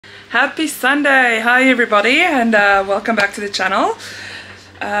Happy Sunday! Hi everybody, and welcome back to the channel.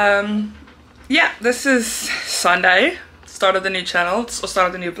 Yeah, this is Sunday, start of the new channel, or start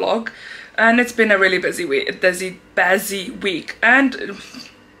of the new vlog, and it's been a really busy week, and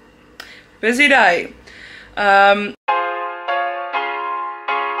busy day.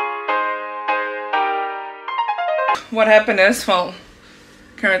 What happened is, well,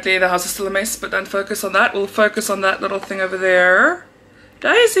 currently the house is still a mess, but don't focus on that. We'll focus on that little thing over there.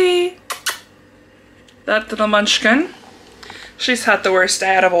 Daisy! That little munchkin. She's had the worst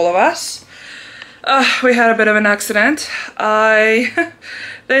day out of all of us. We had a bit of an accident.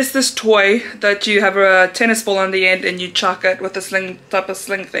 There's this toy that you have a tennis ball on the end and you chuck it with a sling, type of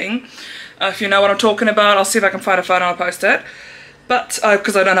sling thing. If you know what I'm talking about, I'll see if I can find a photo and I'll post it. But,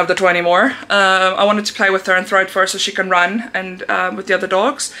 because I don't have the toy anymore, I wanted to play with her and throw it for her so she can run and with the other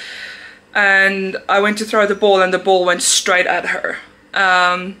dogs. And I went to throw the ball and the ball went straight at her.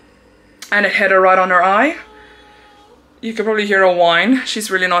 And it hit her right on her eye. You can probably hear her whine. She's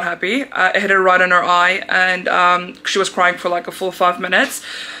really not happy. It hit her right on her eye and she was crying for like a full 5 minutes.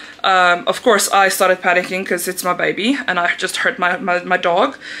 Of course, I started panicking because it's my baby and I just hurt my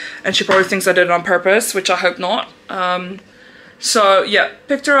dog. And she probably thinks I did it on purpose, which I hope not. So yeah,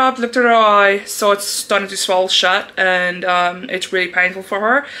 picked her up, looked at her eye, so it's starting to swell shut and it's really painful for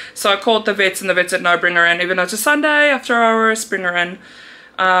her. So I called the vets and the vets said no, bring her in. Even though it's a Sunday, after hours, bring her in.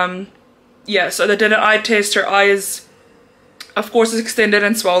 Yeah, so they did an eye test. Her eye is, of course, is extended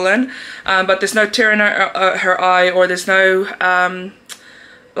and swollen, but there's no tear in her eye, or there's no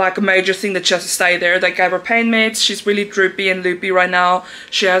like a major thing that she has to stay there. They gave her pain meds. She's really droopy and loopy right now.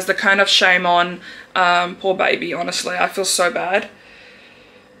 She has the kind of shame on. Poor baby, honestly, I feel so bad.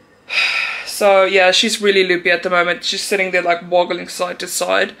 So yeah, she's really loopy at the moment. She's sitting there like woggling side to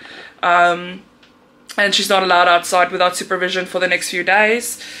side, and she's not allowed outside without supervision for the next few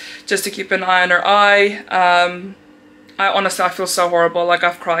days, just to keep an eye on her eye. I honestly, I feel so horrible. Like,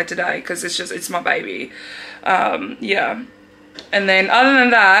 I've cried today because it's my baby. Yeah. And then other than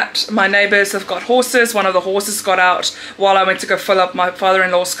that, my neighbors have got horses. One of the horses got out while I went to go fill up my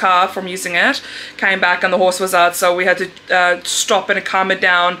father-in-law's car from using it. Came back and the horse was out, so we had to stop and calm it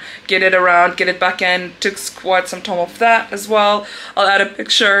down, get it around, get it back in. Took quite some time off that as well. I'll add a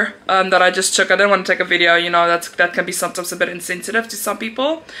picture that I just took. I didn't want to take a video, you know, that can be sometimes a bit insensitive to some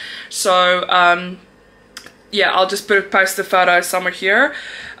people. So yeah, I'll just post the photo somewhere here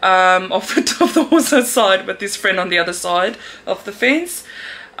of the horse outside with his friend on the other side of the fence.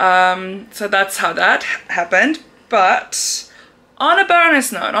 So that's how that happened. But on a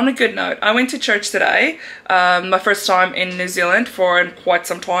bonus note, on a good note, I went to church today. My first time in New Zealand for quite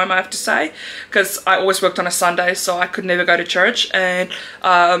some time, I have to say, because I always worked on a Sunday, so I could never go to church. And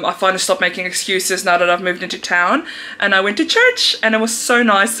I finally stopped making excuses now that I've moved into town. And I went to church and it was so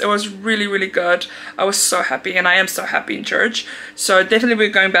nice. It was really, really good. I was so happy, and I am so happy in church. So definitely we're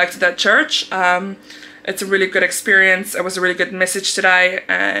going back to that church. It's a really good experience. It was a really good message today,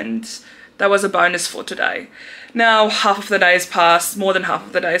 and that was a bonus for today. Now half of the day has passed, more than half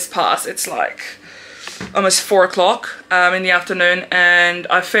of the day has passed. It's like almost 4 o'clock in the afternoon, and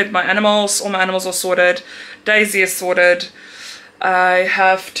I fed my animals. All my animals are sorted. Daisy is sorted. I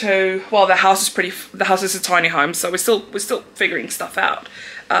have to, well, the house is a tiny home, so we're still figuring stuff out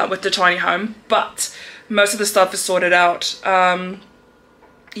with the tiny home, but most of the stuff is sorted out.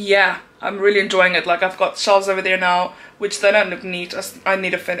 Yeah, I'm really enjoying it. Like, I've got shelves over there now, which they don't look neat. I need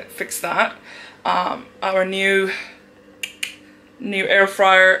to fix that. Our new air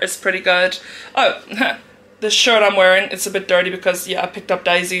fryer is pretty good. Oh, the shirt I'm wearing, it's a bit dirty because, yeah, I picked up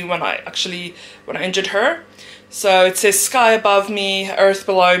Daisy when I injured her. So it says sky above me, earth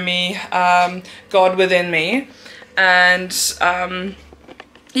below me, God within me. And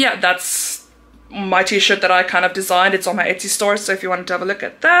yeah, that's my t-shirt that I kind of designed. It's on my Etsy store, so if you wanted to have a look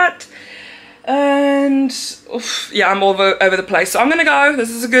at that. And oof, yeah, I'm all over the place, so I'm gonna go. This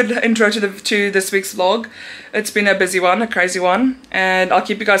is a good intro to this week's vlog. It's been a busy one, a crazy one, and I'll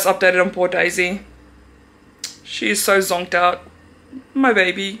keep you guys updated on poor Daisy. She is so zonked out, my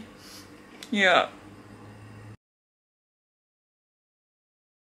baby. Yeah.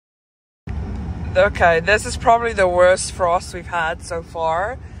 Okay, this is probably the worst frost we've had so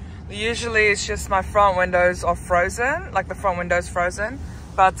far. Usually it's just my front windows are frozen, like the front window's frozen.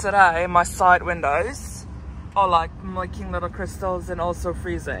 But today, my side windows are like making little crystals and also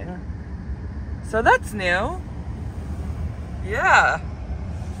freezing. So that's new. Yeah.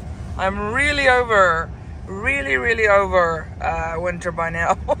 I'm really over winter by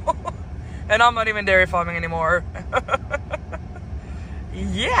now. And I'm not even dairy farming anymore.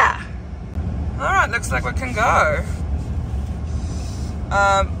 Yeah. Alright, looks like we can go.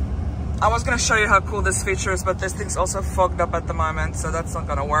 I was gonna show you how cool this feature is, but this thing's also fogged up at the moment, so that's not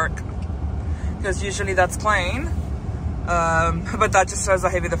gonna work. Because usually that's clean. But that just shows how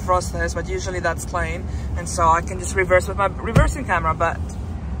heavy the frost is, but usually that's clean. And so I can just reverse with my reversing camera, but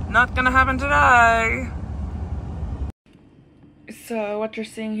not gonna happen today. So what you're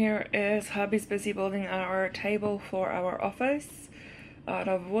seeing here is hubby's busy building our table for our office out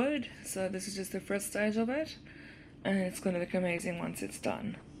of wood. So this is just the first stage of it, and it's gonna look amazing once it's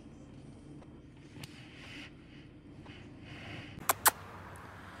done.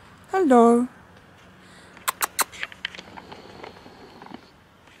 Hello.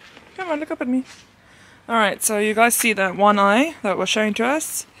 Come on, look up at me. Alright, so you guys see that one eye that was shown to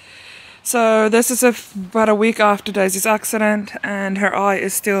us? So this is about a week after Daisy's accident, and her eye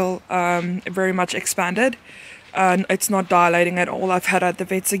is still very much expanded. It's not dilating at all. I've had at the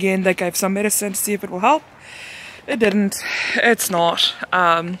vets again. They gave some medicine to see if it will help. It didn't. It's not.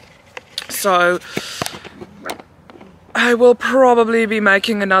 So I will probably be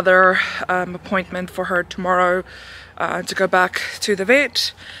making another appointment for her tomorrow to go back to the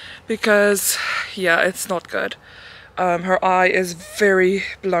vet, because yeah, it's not good. Her eye is very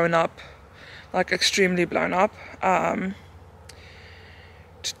blown up, like extremely blown up.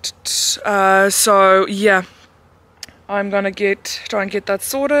 So yeah, I'm gonna try and get that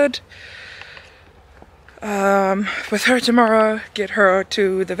sorted with her tomorrow, get her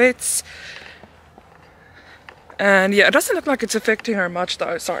to the vets. And yeah, it doesn't look like it's affecting her much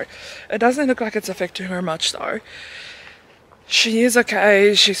though. Sorry, it doesn't look like it's affecting her much though. She is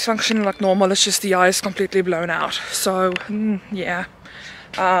okay, she's functioning like normal, it's just the eye is completely blown out. So yeah,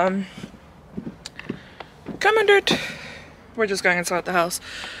 come and do it. We're just going inside the house.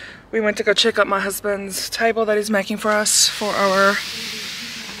 We went to go check out my husband's table that he's making for us for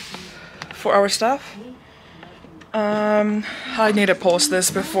our stuff. I need to pause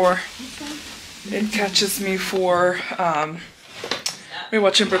this before it catches me for we're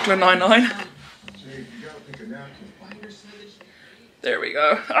watching Brooklyn Nine-Nine. There we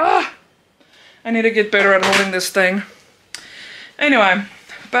go. Ah! I need to get better at holding this thing. Anyway,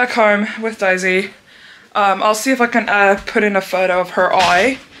 back home with Daisy. I'll see if I can put in a photo of her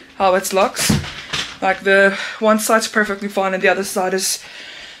eye, how it looks. Like the one side's perfectly fine and the other side is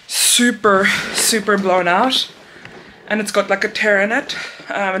super, super blown out. And it's got like a tear in it.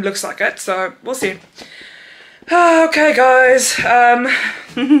 It looks like it, so we'll see. Okay guys,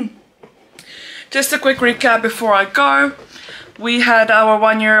 just a quick recap before I go. We had our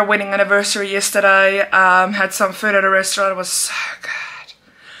 1-year wedding anniversary yesterday. Had some food at a restaurant. It was so good.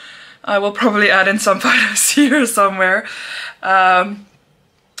 I will probably add in some photos here somewhere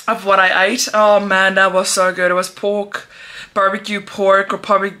of what I ate. Oh man, that was so good. It was barbecue pork or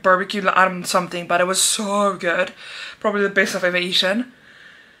barbecue something, but it was so good. Probably the best I've ever eaten.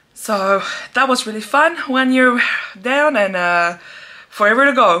 So that was really fun. 1 year down and forever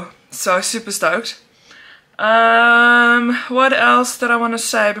to go. So super stoked. What else did I want to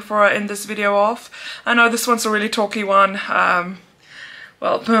say before I end this video off? I know this one's a really talky one.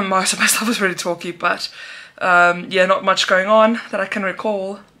 Well, most of my stuff is really talky, but yeah, not much going on that I can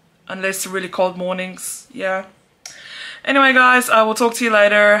recall, unless really cold mornings. Yeah. Anyway guys, I will talk to you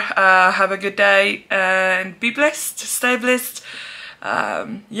later. Have a good day and be blessed, stay blessed.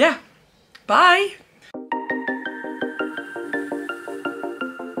 Yeah, bye.